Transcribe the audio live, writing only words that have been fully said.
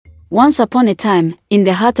Once upon a time, in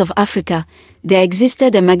the heart of Africa, there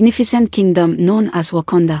existed a magnificent kingdom known as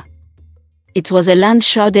Wakanda. It was a land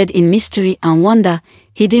shrouded in mystery and wonder,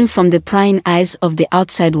 hidden from the prying eyes of the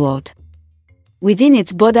outside world. Within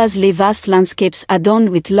its borders lay vast landscapes adorned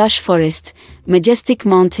with lush forests, majestic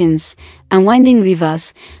mountains, and winding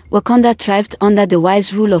rivers. Wakanda thrived under the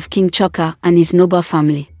wise rule of King T'Chaka and his noble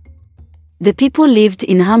family. The people lived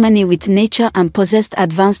in harmony with nature and possessed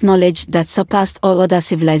advanced knowledge that surpassed all other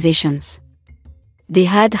civilizations. They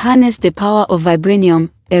had harnessed the power of vibranium,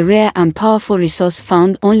 a rare and powerful resource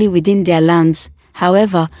found only within their lands.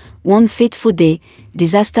 However, one fateful day,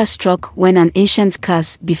 disaster struck when an ancient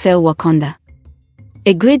curse befell Wakanda.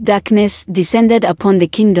 A great darkness descended upon the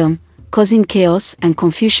kingdom, causing chaos and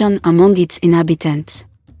confusion among its inhabitants.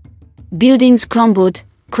 Buildings crumbled,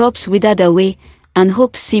 crops withered away, and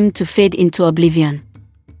hope seemed to fade into oblivion.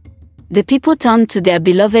 The people turned to their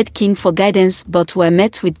beloved king for guidance but were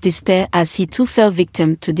met with despair as he too fell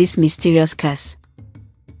victim to this mysterious curse.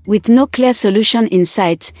 With no clear solution in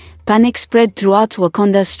sight, panic spread throughout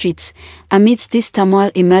Wakanda's streets. Amidst this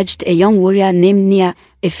turmoil emerged a young warrior named Nia,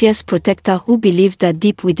 a fierce protector who believed that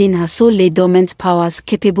deep within her soul lay dormant powers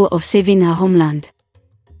capable of saving her homeland.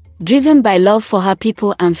 Driven by love for her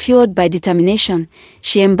people and fueled by determination,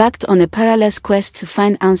 she embarked on a perilous quest to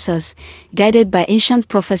find answers. Guided by ancient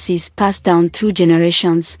prophecies passed down through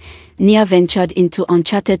generations, Nia ventured into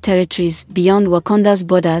uncharted territories beyond Wakanda's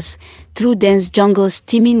borders, through dense jungles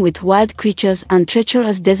teeming with wild creatures and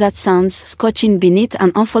treacherous desert sands scorching beneath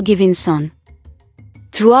an unforgiving sun.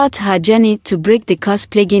 Throughout her journey to break the curse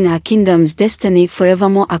plaguing her kingdom's destiny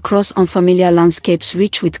forevermore across unfamiliar landscapes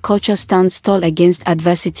rich with culture stands tall against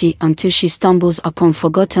adversity until she stumbles upon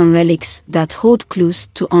forgotten relics that hold clues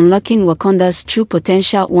to unlocking Wakanda's true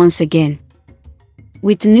potential once again.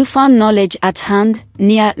 With newfound knowledge at hand,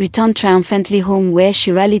 Nia returned triumphantly home where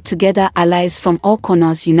she rallied together allies from all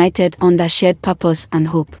corners united under shared purpose and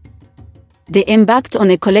hope. They embarked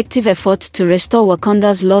on a collective effort to restore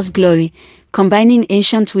Wakanda's lost glory, combining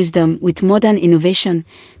ancient wisdom with modern innovation.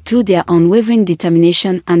 Through their unwavering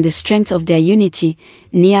determination and the strength of their unity,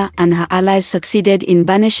 Nia and her allies succeeded in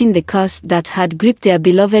banishing the curse that had gripped their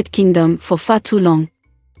beloved kingdom for far too long.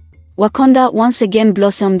 Wakanda once again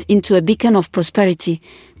blossomed into a beacon of prosperity,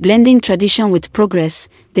 blending tradition with progress.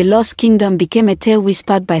 The lost kingdom became a tale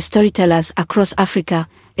whispered by storytellers across Africa,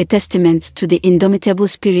 a testament to the indomitable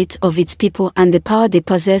spirit of its people and the power they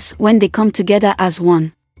possess when they come together as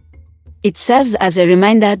one. It serves as a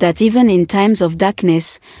reminder that even in times of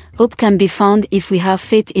darkness, hope can be found if we have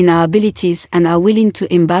faith in our abilities and are willing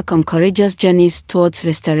to embark on courageous journeys towards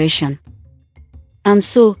restoration. And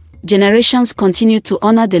so, generations continue to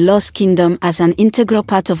honor the lost kingdom as an integral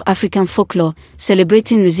part of African folklore,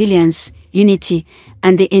 celebrating resilience, unity,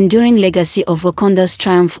 and the enduring legacy of Wakanda's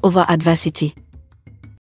triumph over adversity.